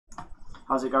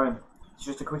how's it going? It's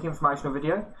just a quick informational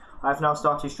video. I have now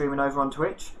started streaming over on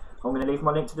Twitch. I'm going to leave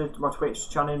my link to my Twitch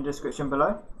channel in the description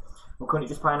below. I'm currently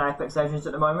just playing Apex Legends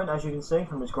at the moment, as you can see.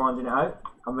 I'm just grinding it out.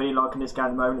 I'm really liking this game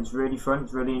at the moment. It's really fun,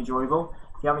 it's really enjoyable.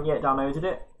 If you haven't yet downloaded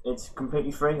it, it's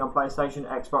completely free on PlayStation,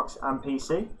 Xbox and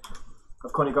PC.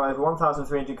 I've currently got over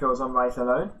 1,300 kills on Wraith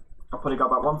alone. I've probably got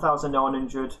about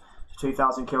 1,900 to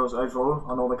 2,000 kills overall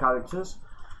on all the characters.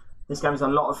 This game is a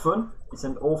lot of fun. It's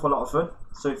an awful lot of fun.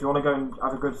 So if you want to go and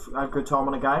have a good time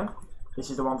on a game, this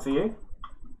is the one for you.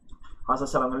 As I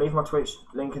said, I'm going to leave my Twitch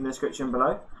link in the description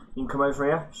below. You can come over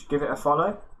here, give it a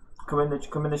follow, come in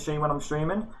the stream when I'm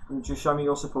streaming, and just show me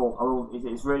your support.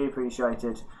 It's really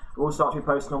appreciated. I will start to be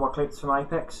posting all my clips from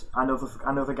Apex and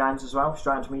other games as well,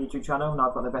 straight into my YouTube channel, and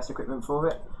I've got the best equipment for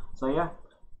it. So yeah,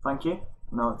 thank you.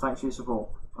 No, thanks for your support.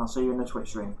 I'll see you in the Twitch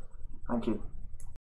stream. Thank you.